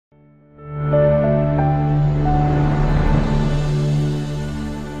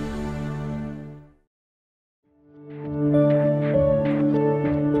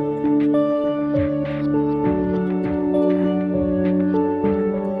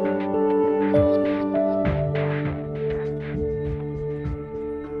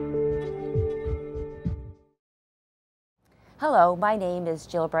my name is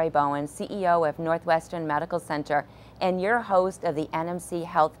Jill Berry Bowen, CEO of Northwestern Medical Center and your host of the NMC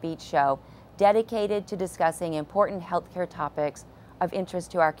Health Beat Show, dedicated to discussing important healthcare topics of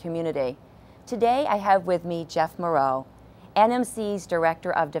interest to our community. Today I have with me Jeff Moreau, NMC's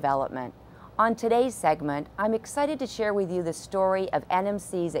Director of Development. On today's segment, I'm excited to share with you the story of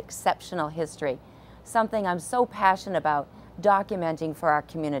NMC's exceptional history, something I'm so passionate about documenting for our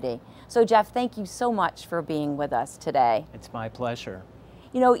community. So Jeff, thank you so much for being with us today. It's my pleasure.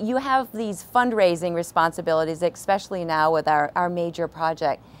 You know, you have these fundraising responsibilities, especially now with our major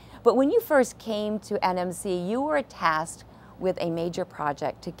project. But when you first came to NMC, you were tasked with a major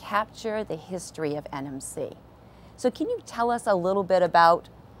project to capture the history of NMC. So can you tell us a little bit about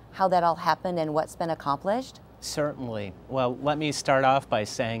how that all happened and what's been accomplished? Certainly. Well, let me start off by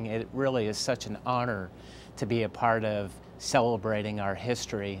saying it really is such an honor to be a part of celebrating our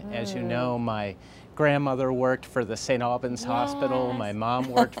history. As you know, my grandmother worked for the St. Albans Hospital, my mom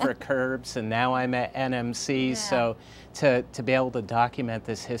worked for Curbs, and now I'm at NMC, so to be able to document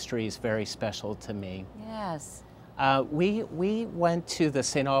this history is very special to me. Yes. We went to the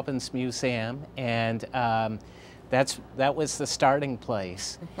St. Albans Museum, and that was the starting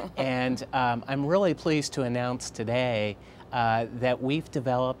place. And I'm really pleased to announce today that we've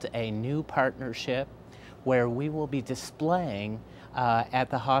developed a new partnership where we will be displaying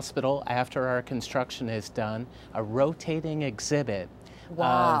at the hospital after our construction is done a rotating exhibit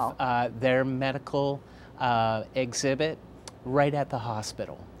of their medical exhibit right at the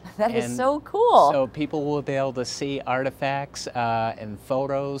hospital. That is so cool. So people will be able to see artifacts and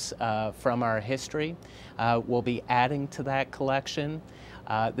photos from our history. We'll be adding to that collection.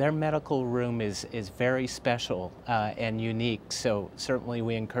 Their medical room is very special and unique, so certainly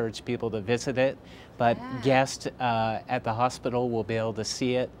we encourage people to visit it, but guests at the hospital will be able to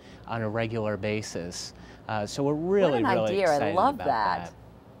see it on a regular basis. So we're really excited I love about that.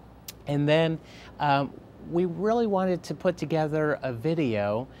 And then we really wanted to put together a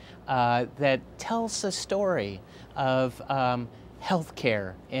video that tells the story of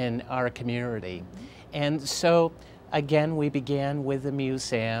healthcare in our community. And so, again, we began with the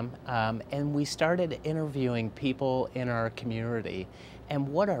museum, and we started interviewing people in our community. And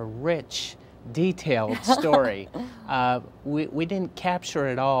what a rich, detailed story. We didn't capture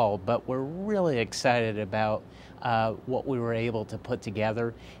it all, but we're really excited about what we were able to put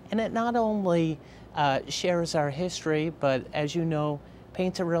together. And it not only shares our history, but as you know,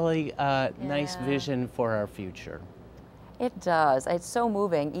 paints a really nice vision for our future. It does. It's so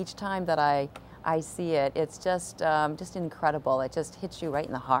moving each time that I see it. It's just incredible. It just hits you right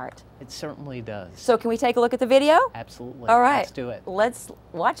in the heart. It certainly does. So can we take a look at the video? Absolutely. All right. Let's do it. Let's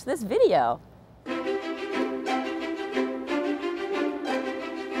watch this video.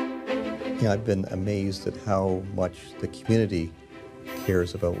 Yeah, I've been amazed at how much the community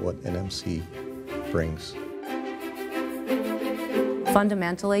cares about what NMC brings.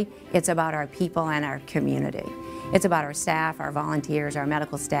 Fundamentally, it's about our people and our community. It's about our staff, our volunteers, our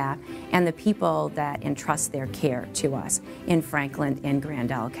medical staff, and the people that entrust their care to us in Franklin and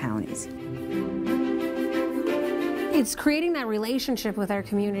Grand Isle counties. It's creating that relationship with our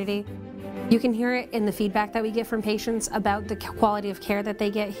community. You can hear it in the feedback that we get from patients about the quality of care that they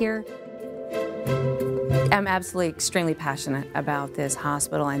get here. I'm absolutely extremely passionate about this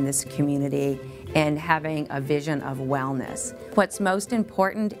hospital and this community and having a vision of wellness. What's most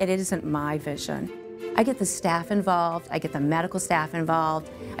important, it isn't my vision. I get the staff involved, I get the medical staff involved,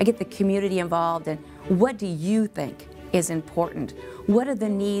 I get the community involved, and what do you think is important? What are the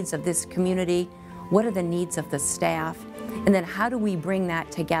needs of this community? What are the needs of the staff? And then how do we bring that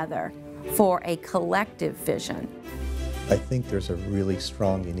together for a collective vision? I think there's a really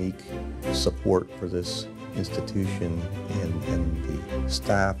strong, unique support for this institution and the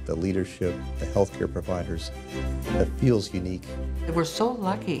staff, the leadership, the healthcare providers that feels unique. We're so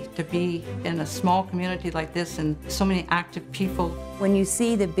lucky to be in a small community like this and so many active people. When you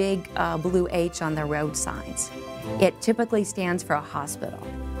see the big blue H on the road signs, it typically stands for a hospital.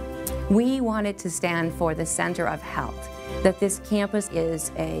 We want it to stand for the center of health, that this campus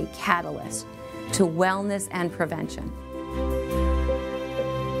is a catalyst to wellness and prevention.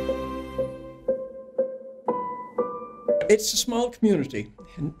 It's a small community,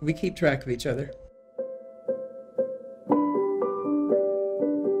 and we keep track of each other.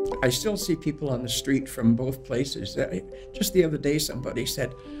 I still see people on the street from both places. Just the other day, somebody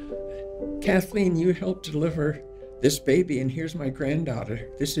said, "Kathleen, you helped deliver this baby, and here's my granddaughter.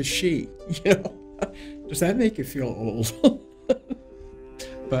 This is she." You know, does that make you feel old?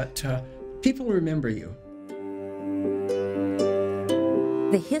 But people remember you.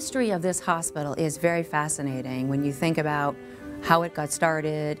 The history of this hospital is very fascinating when you think about how it got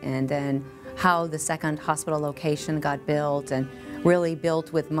started, and then how the second hospital location got built, and really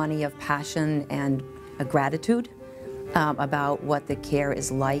built with money of passion and gratitude about what the care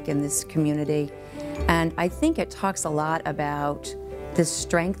is like in this community. And I think it talks a lot about the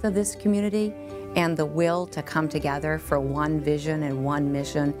strength of this community and the will to come together for one vision and one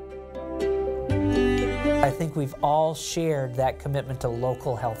mission. I think we've all shared that commitment to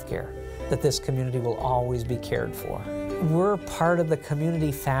local health care, that this community will always be cared for. We're part of the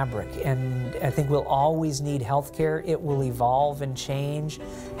community fabric, and I think we'll always need health care. It will evolve and change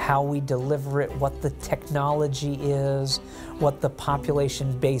how we deliver it, what the technology is, what the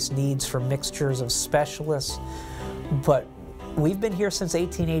population base needs for mixtures of specialists. But we've been here since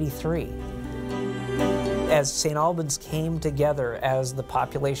 1883. As St. Albans came together as the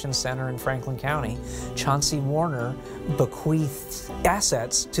population center in Franklin County, Chauncey Warner bequeathed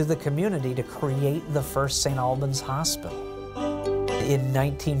assets to the community to create the first St. Albans Hospital. In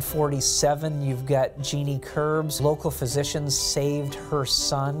 1947, you've got Jeannie Curbs. Local physicians saved her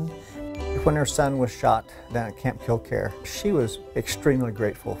son. When her son was shot down at Camp Killcare, she was extremely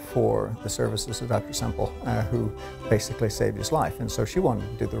grateful for the services of Dr. Semple, who basically saved his life, and so she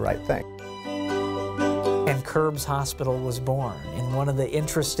wanted to do the right thing. And Curbs Hospital was born. In one of the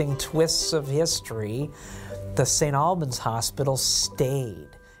interesting twists of history, the St. Albans Hospital stayed.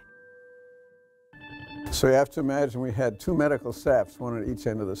 So you have to imagine we had 2 medical staffs, one at each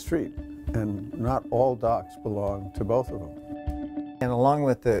end of the street, and not all docs belonged to both of them. And along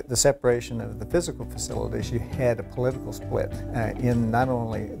with the separation of the physical facilities, you had a political split in not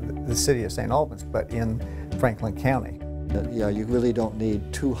only the city of St. Albans, but in Franklin County. Yeah, you really don't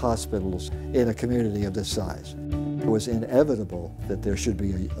need 2 hospitals in a community of this size. It was inevitable that there should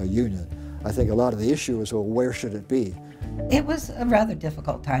be a union. I think a lot of the issue is, well, where should it be? It was a rather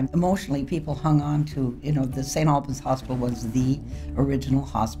difficult time. Emotionally, people hung on to, the St. Albans Hospital was the original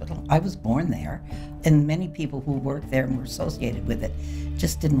hospital. I was born there, and many people who worked there and were associated with it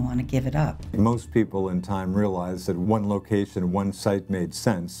just didn't want to give it up. Most people in time realized that one location, one site made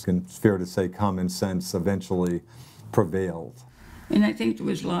sense, and it's fair to say common sense eventually prevailed. And I think there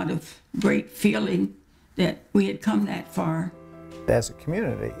was a lot of great feeling that we had come that far. As a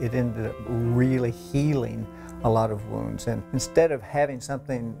community, it ended up really healing a lot of wounds. And instead of having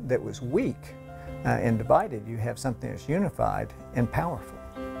something that was weak and divided, you have something that's unified and powerful.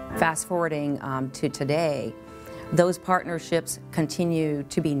 Fast forwarding to today, those partnerships continue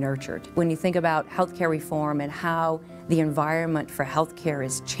to be nurtured. When you think about healthcare reform and how the environment for healthcare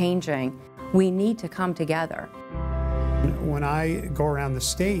is changing, we need to come together. When I go around the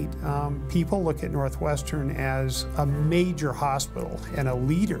state, people look at Northwestern as a major hospital and a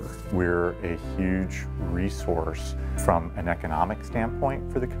leader. We're a huge resource from an economic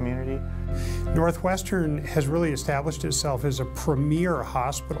standpoint for the community. Northwestern has really established itself as a premier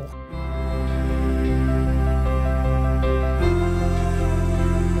hospital.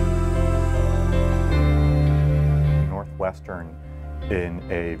 Northwestern, in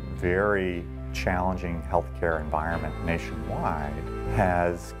a very challenging healthcare environment nationwide,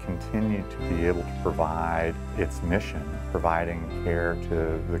 has continued to be able to provide its mission, providing care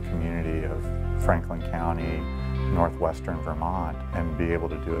to the community of Franklin County, northwestern Vermont, and be able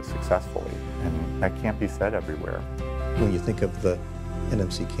to do it successfully. And that can't be said everywhere. When you think of the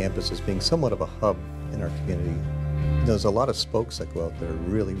NMC campus as being somewhat of a hub in our community, there's a lot of spokes that go out that are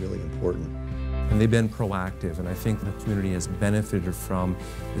really, really important. And they've been proactive, and I think the community has benefited from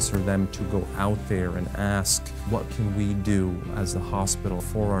is for them to go out there and ask, what can we do as the hospital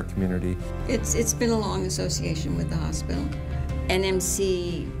for our community? It's been a long association with the hospital.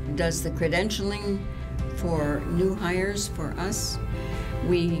 NMC does the credentialing for new hires for us.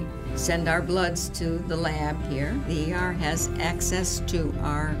 We send our bloods to the lab here. The ER has access to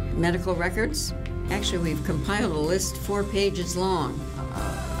our medical records. Actually, we've compiled a list 4 pages long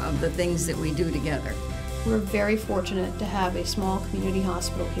of the things that we do together. We're very fortunate to have a small community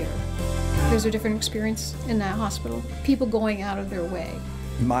hospital here. There's a different experience in that hospital. People going out of their way.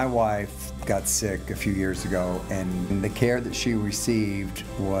 My wife got sick a few years ago, and the care that she received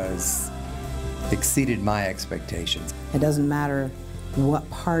exceeded my expectations. It doesn't matter what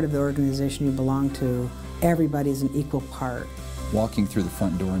part of the organization you belong to, everybody's an equal part. Walking through the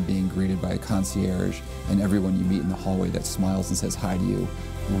front door and being greeted by a concierge and everyone you meet in the hallway that smiles and says hi to you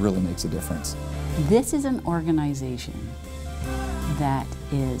really makes a difference. This is an organization that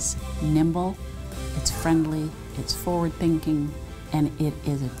is nimble, it's friendly, it's forward-thinking, and it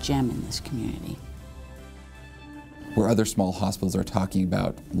is a gem in this community. Where other small hospitals are talking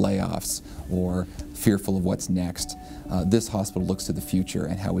about layoffs or fearful of what's next, this hospital looks to the future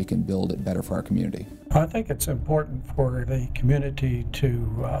and how we can build it better for our community. I think it's important for the community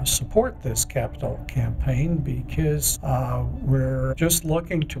to support this capital campaign because we're just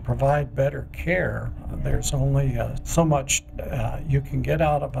looking to provide better care. There's only so much you can get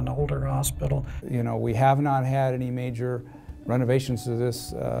out of an older hospital. You know, we have not had any major renovations to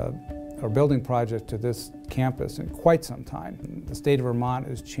this or building project to this campus in quite some time. The state of Vermont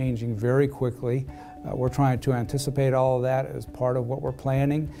is changing very quickly. We're trying to anticipate all of that as part of what we're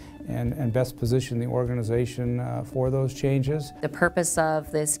planning and best position the organization for those changes. The purpose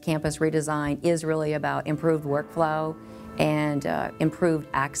of this campus redesign is really about improved workflow and improved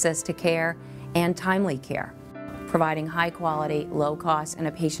access to care and timely care, providing high quality, low cost, and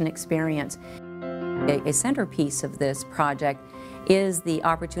a patient experience. A centerpiece of this project is the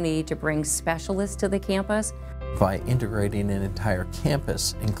opportunity to bring specialists to the campus. By integrating an entire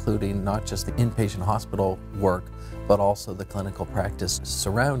campus, including not just the inpatient hospital work, but also the clinical practice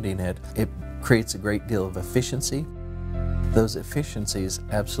surrounding it, it creates a great deal of efficiency. Those efficiencies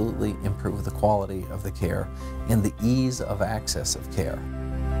absolutely improve the quality of the care and the ease of access of care.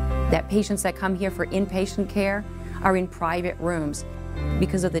 That patients that come here for inpatient care are in private rooms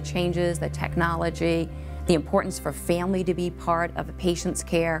because of the changes, the technology, the importance for family to be part of a patient's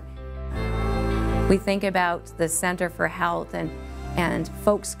care. We think about the Center for Health and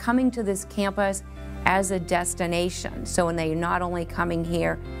folks coming to this campus as a destination. So when they're not only coming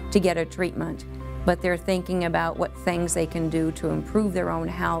here to get a treatment, but they're thinking about what things they can do to improve their own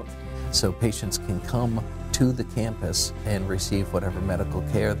health. So patients can come to the campus and receive whatever medical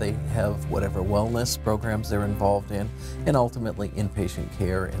care they have, whatever wellness programs they're involved in, and ultimately inpatient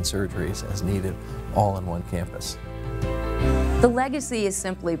care and surgeries as needed, all on one campus. The legacy is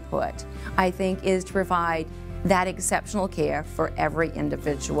simply put, I think, is to provide that exceptional care for every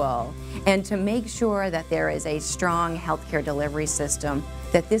individual and to make sure that there is a strong healthcare delivery system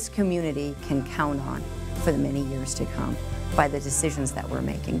that this community can count on for the many years to come by the decisions that we're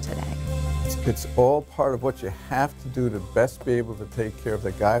making today. It's all part of what you have to do to best be able to take care of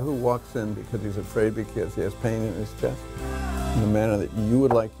the guy who walks in because he's afraid because he has pain in his chest, in the manner that you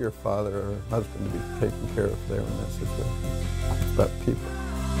would like your father or husband to be taken care of there in that situation. It's about people.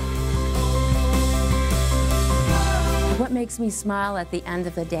 What makes me smile at the end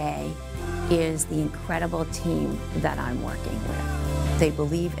of the day is the incredible team that I'm working with. They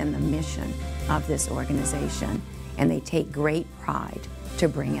believe in the mission of this organization and they take great pride to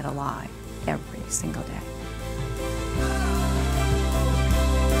bring it alive every single day.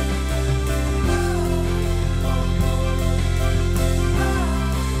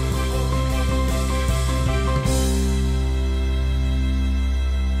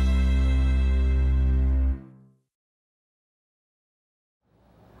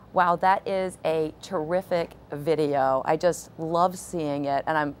 Wow, that is a terrific video. I just love seeing it,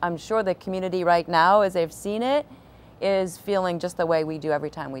 and I'm sure the community right now, as they've seen it, is feeling just the way we do every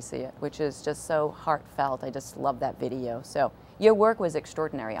time we see it, which is just so heartfelt. I just love that video. So your work was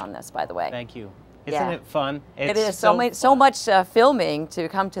extraordinary on this, by the way. Thank you. Isn't it fun? It is so much filming to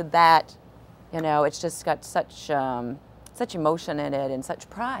come to that. You know, it's just got such emotion in it and such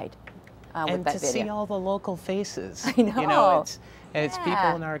pride with that to video. see all the local faces. I know. You know, it's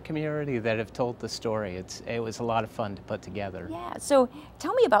people in our community that have told the story. It was a lot of fun to put together. Yeah. So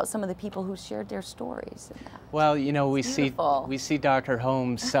tell me about some of the people who shared their stories. Well, you know, we see Dr.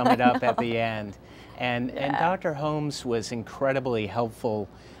 Holmes sum it up at the end, and Dr. Holmes was incredibly helpful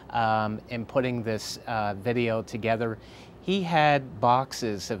in putting this video together. He had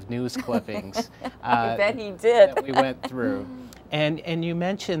boxes of news clippings. I bet he did. That we went through, and you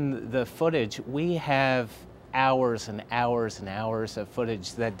mentioned the footage. We have hours and hours and hours of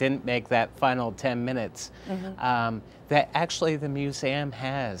footage that didn't make that final 10 minutes that actually the museum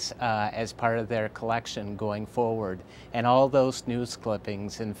has as part of their collection going forward. And all those news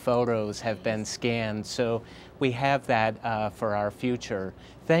clippings and photos have been scanned, so we have that for our future.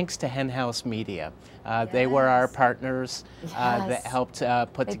 Thanks to Hen House Media. They were our partners that helped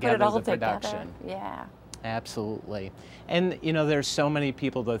put together the production. Yeah. Absolutely. And you know, there's so many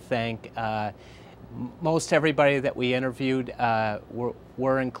people to thank. Most everybody that we interviewed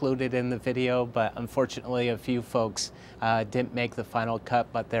were included in the video, but unfortunately a few folks didn't make the final cut,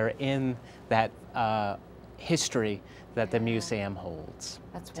 but they're in that history that the museum holds.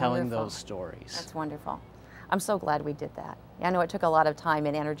 That's telling wonderful. Those stories. That's wonderful. I'm so glad we did that. I know it took a lot of time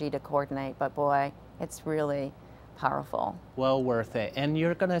and energy to coordinate, but boy, it's really powerful. Well worth it. And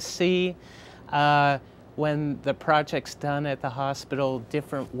you're going to see when the project's done at the hospital,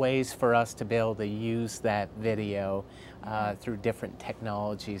 different ways for us to be able to use that video through different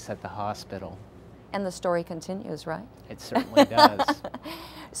technologies at the hospital. And the story continues, right? It certainly does.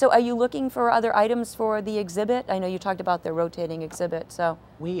 So are you looking for other items for the exhibit? I know you talked about the rotating exhibit, so.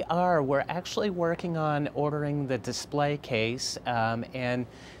 We are. We're actually working on ordering the display case, and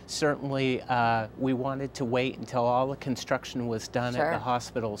certainly we wanted to wait until all the construction was done at the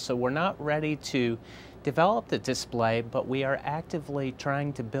hospital. So we're not ready to develop the display, but we are actively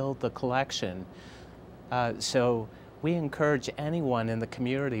trying to build the collection. So we encourage anyone in the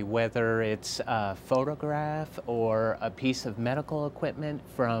community, whether it's a photograph or a piece of medical equipment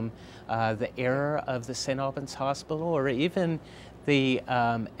from the era of the St. Albans Hospital, or even the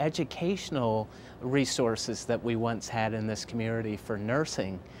educational resources that we once had in this community for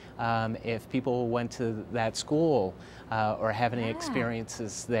nursing. If people went to that school or have any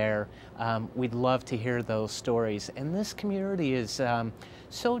experiences there, we'd love to hear those stories. And this community is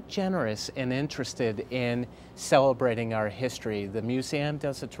so generous and interested in celebrating our history. The museum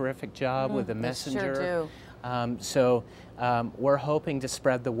does a terrific job with the messenger. Sure do. So we're hoping to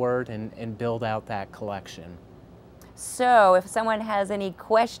spread the word and build out that collection. So if someone has any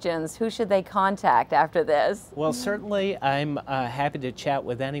questions, who should they contact after this? Well, certainly I'm happy to chat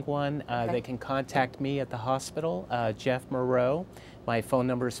with anyone. They can contact me at the hospital, Jeff Moreau. My phone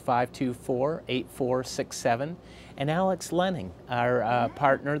number is 524-8467. And Alex Lenning, our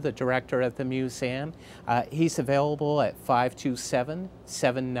partner, the director at the museum, he's available at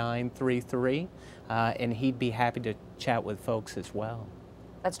 527-7933, and he'd be happy to chat with folks as well.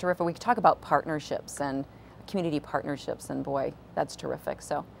 That's terrific. We could talk about partnerships and community partnerships, and boy, that's terrific.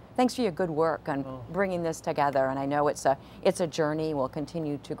 So thanks for your good work on bringing this together. And I know it's a journey. We'll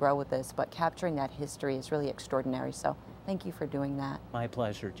continue to grow with this, but capturing that history is really extraordinary. So thank you for doing that. My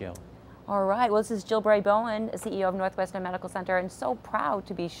pleasure, Jill. All right, well, this is Jill Berry Bowen, CEO of Northwestern Medical Center, and so proud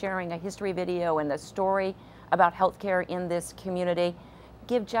to be sharing a history video and the story about healthcare in this community.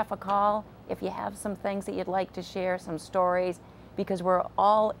 Give Jeff a call if you have some things that you'd like to share, some stories, because we're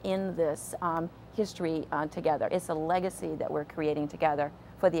all in this history together. It's a legacy that we're creating together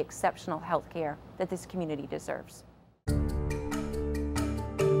for the exceptional healthcare that this community deserves.